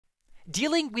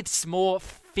Dealing with small,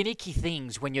 finicky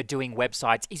things when you're doing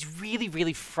websites is really,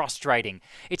 really frustrating.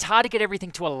 It's hard to get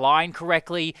everything to align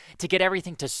correctly, to get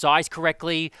everything to size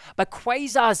correctly, but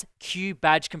Quasar's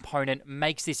QBadge component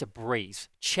makes this a breeze.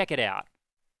 Check it out.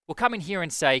 We'll come in here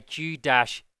and say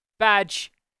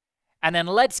Q-badge, and then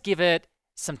let's give it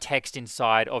some text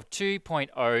inside of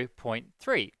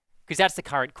 2.0.3, because that's the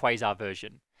current Quasar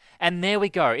version. And there we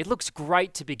go. It looks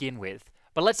great to begin with,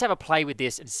 but let's have a play with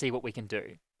this and see what we can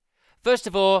do. First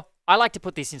of all, I like to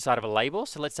put this inside of a label.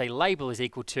 So let's say label is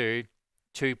equal to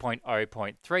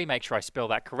 2.0.3. Make sure I spell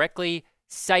that correctly.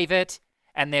 Save it.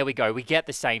 And there we go. We get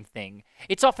the same thing.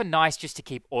 It's often nice just to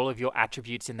keep all of your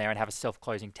attributes in there and have a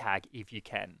self-closing tag if you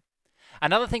can.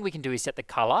 Another thing we can do is set the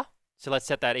color. So let's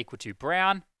set that equal to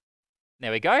brown.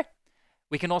 There we go.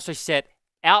 We can also set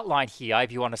outline here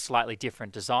if you want a slightly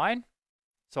different design.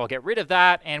 So I'll get rid of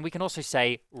that. And we can also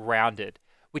say rounded,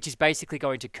 which is basically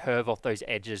going to curve off those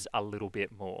edges a little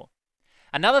bit more.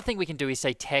 Another thing we can do is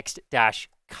say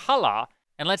text-color,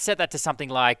 and let's set that to something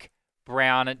like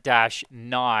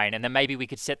brown-9, and then maybe we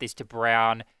could set this to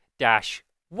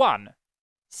brown-1.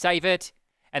 Save it,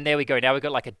 and there we go. Now we've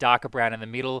got like a darker brown in the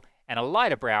middle and a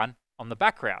lighter brown on the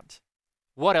background.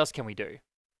 What else can we do?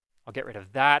 I'll get rid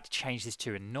of that, change this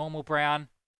to a normal brown.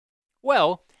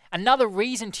 Well, another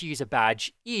reason to use a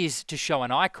badge is to show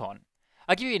an icon.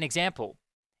 I'll give you an example.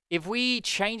 If we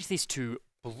change this to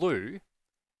blue,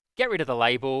 get rid of the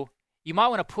label, you might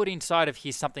want to put inside of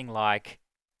here something like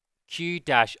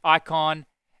Q-icon,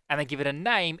 and then give it a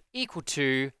name equal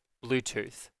to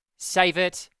Bluetooth. Save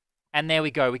it, and there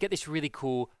we go. We get this really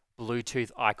cool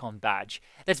Bluetooth icon badge.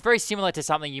 That's very similar to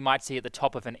something you might see at the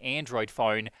top of an Android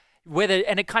phone,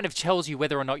 and it kind of tells you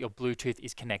whether or not your Bluetooth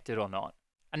is connected or not.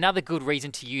 Another good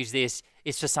reason to use this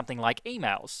is for something like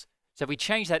emails. So if we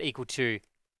change that equal to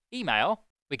email,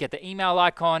 we get the email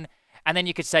icon, and then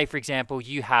you could say, for example,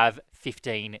 you have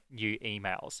 15 new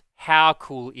emails. How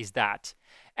cool is that?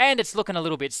 And it's looking a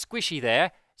little bit squishy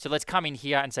there, so let's come in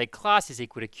here and say class is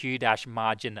equal to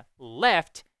Q-margin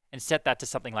left, and set that to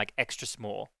something like extra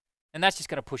small. And that's just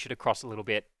going to push it across a little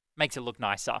bit, makes it look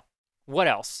nicer. What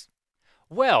else?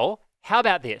 Well, how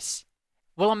about this?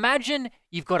 Well, imagine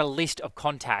you've got a list of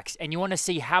contacts, and you want to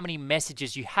see how many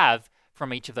messages you have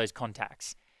from each of those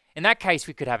contacts. In that case,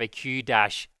 we could have a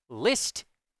Q-list.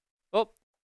 Oh,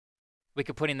 we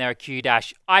could put in there a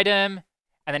Q-item,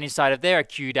 and then inside of there, a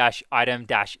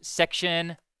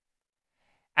Q-item-section.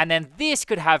 And then this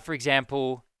could have, for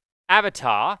example,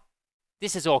 avatar.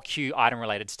 This is all Q-item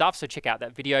related stuff, so check out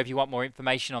that video if you want more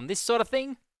information on this sort of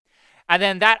thing. And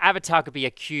then that avatar could be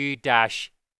a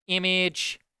Q-image,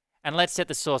 and let's set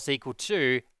the source equal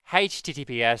to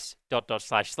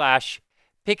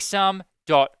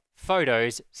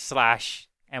https://picsum.photos/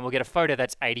 and we'll get a photo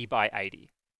that's 80 by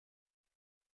 80.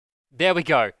 There we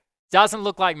go. Doesn't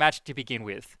look like match to begin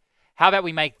with. How about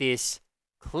we make this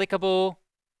clickable,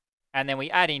 and then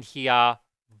we add in here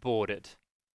bordered.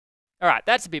 All right,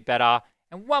 that's a bit better.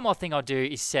 And one more thing I'll do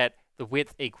is set the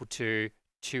width equal to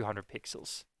 200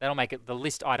 pixels. That'll make the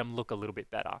list item look a little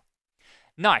bit better.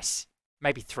 Nice.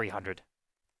 Maybe 300.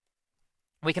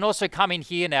 We can also come in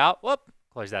here now. Whoop,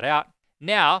 close that out.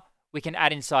 Now, we can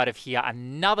add inside of here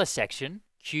another section,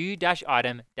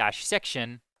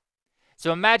 Q-item-section.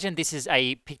 So imagine this is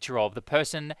a picture of the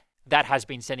person that has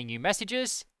been sending you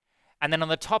messages. And then on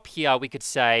the top here, we could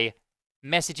say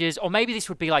messages, or maybe this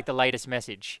would be like the latest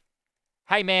message.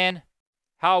 Hey man,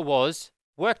 how was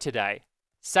work today?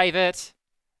 Save it.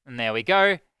 And there we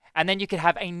go. And then you could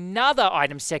have another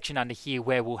item section under here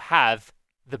where we'll have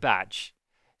the badge.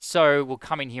 So we'll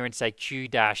come in here and say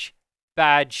Q-badge.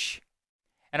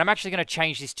 And I'm actually going to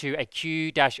change this to a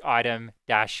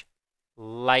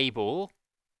Q-item-label.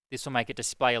 This will make it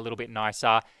display a little bit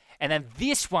nicer. And then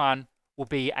this one will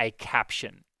be a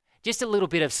caption. Just a little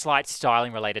bit of slight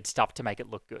styling related stuff to make it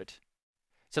look good.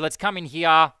 So let's come in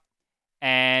here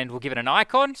and we'll give it an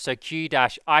icon. So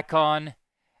Q-icon.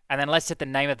 And then let's set the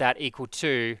name of that equal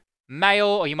to mail,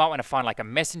 or you might want to find like a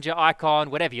messenger icon,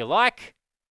 whatever you like.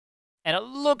 And it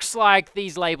looks like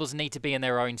these labels need to be in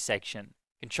their own section.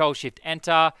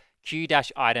 Control-Shift-Enter,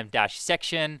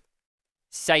 Q-item-section,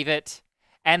 save it.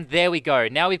 And there we go.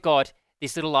 Now we've got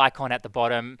this little icon at the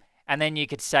bottom. And then you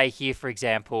could say here, for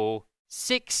example,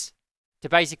 6 to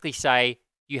basically say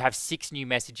you have 6 new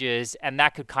messages. And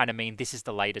that could kind of mean this is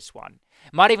the latest one.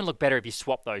 It might even look better if you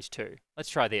swap those two. Let's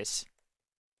try this.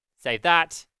 Save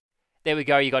that. There we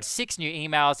go. You got 6 new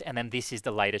emails, and then this is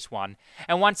the latest one.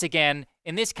 And once again,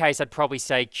 in this case, I'd probably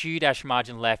say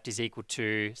Q-margin left is equal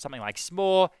to something like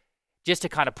small, just to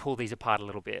kind of pull these apart a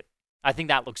little bit. I think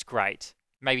that looks great.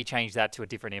 Maybe change that to a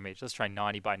different image. Let's try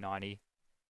 90 by 90.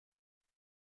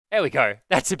 There we go.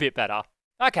 That's a bit better.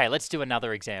 Okay, let's do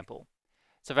another example.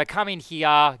 So if I come in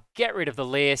here, get rid of the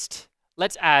list,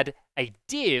 let's add a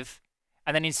div,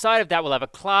 and then inside of that we'll have a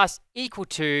class equal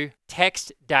to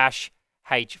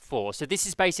text-h4. So this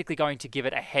is basically going to give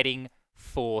it a heading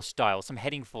 4 style, some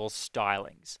heading 4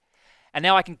 stylings. And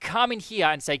now I can come in here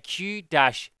and say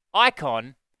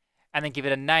q-icon, and then give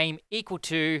it a name equal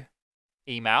to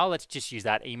email. Let's just use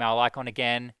that email icon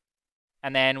again.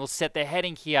 And then we'll set the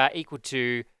heading here equal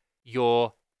to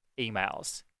your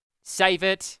emails. Save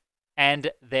it,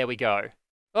 and there we go.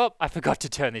 Oh, I forgot to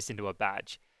turn this into a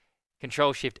badge.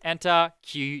 Control-Shift-Enter,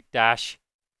 Q-badge.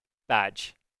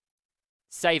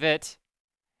 Save it,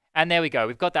 and there we go.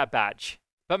 We've got that badge.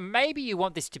 But maybe you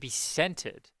want this to be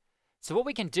centered. So what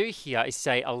we can do here is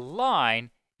say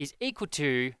align is equal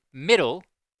to middle,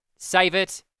 save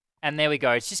it, and there we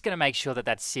go. It's just going to make sure that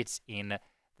that sits in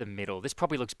the middle. This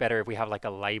probably looks better if we have like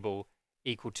a label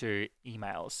equal to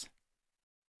emails.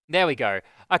 There we go.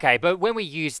 Okay, but when we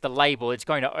use the label, it's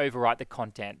going to overwrite the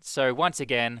content. So once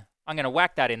again, I'm going to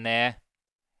whack that in there.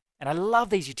 And I love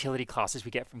these utility classes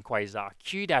we get from Quasar.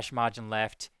 Q-margin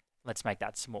left. Let's make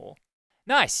that small.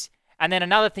 Nice. And then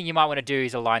another thing you might want to do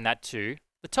is align that to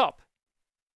the top.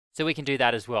 So we can do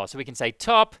that as well. So we can say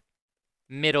top,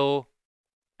 middle,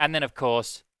 and then of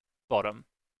course, bottom.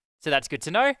 So that's good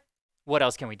to know. What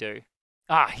else can we do?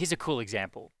 Here's a cool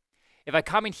example. If I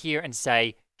come in here and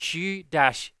say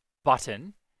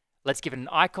Q-button, let's give it an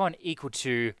icon equal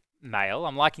to mail.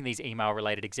 I'm liking these email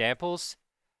related examples.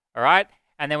 All right.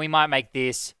 And then we might make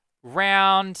this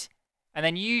round. And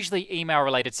then usually email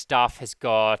related stuff has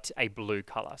got a blue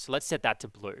color. So let's set that to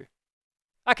blue.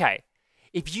 Okay.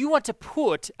 If you want to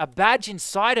put a badge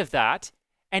inside of that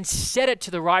and set it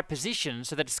to the right position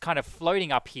so that it's kind of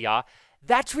floating up here,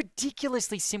 that's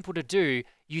ridiculously simple to do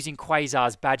using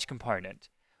Quasar's badge component.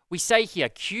 We say here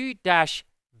Q-badge,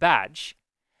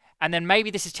 and then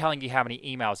maybe this is telling you how many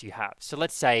emails you have. So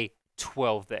let's say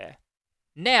 12 there.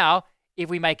 Now, if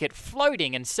we make it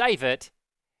floating and save it,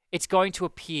 it's going to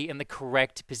appear in the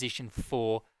correct position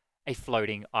for a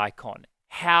floating icon.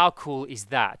 How cool is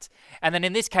that? And then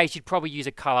in this case, you'd probably use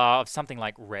a color of something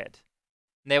like red.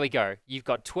 There we go. You've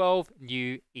got 12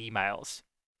 new emails.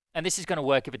 And this is going to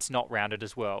work if it's not rounded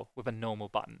as well with a normal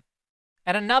button.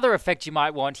 And another effect you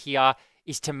might want here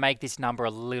is to make this number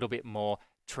a little bit more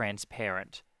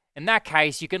transparent. In that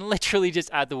case, you can literally just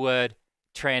add the word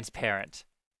transparent.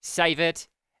 Save it,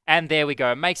 and there we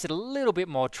go. It makes it a little bit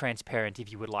more transparent if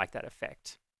you would like that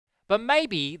effect. But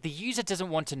maybe the user doesn't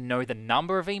want to know the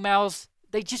number of emails.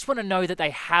 They just want to know that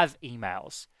they have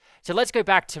emails. So let's go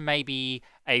back to maybe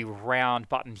a round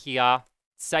button here.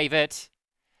 Save it.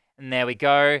 And there we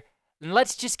go. And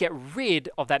let's just get rid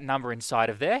of that number inside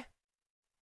of there.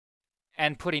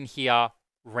 And put in here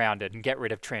rounded and get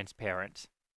rid of transparent.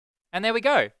 And there we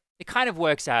go. It kind of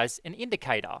works as an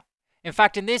indicator. In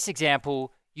fact, in this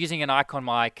example, using an icon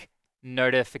like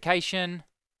notification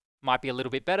might be a little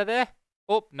bit better there.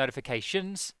 Oh,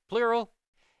 notifications, plural.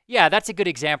 Yeah, that's a good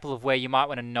example of where you might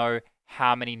want to know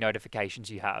how many notifications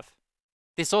you have.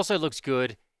 This also looks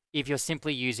good if you're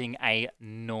simply using a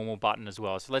normal button as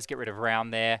well. So let's get rid of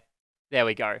round there. There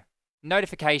we go.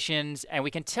 Notifications, and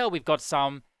we can tell we've got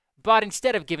some, but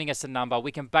instead of giving us a number,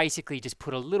 we can basically just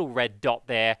put a little red dot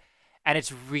there, and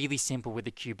it's really simple with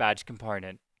the QBadge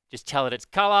component. Just tell it its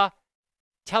color,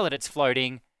 tell it it's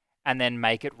floating, and then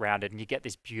make it rounded, and you get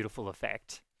this beautiful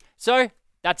effect. So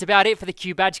that's about it for the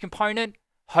QBadge component.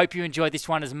 Hope you enjoyed this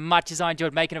one as much as I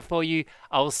enjoyed making it for you.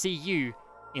 I will see you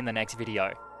in the next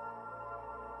video.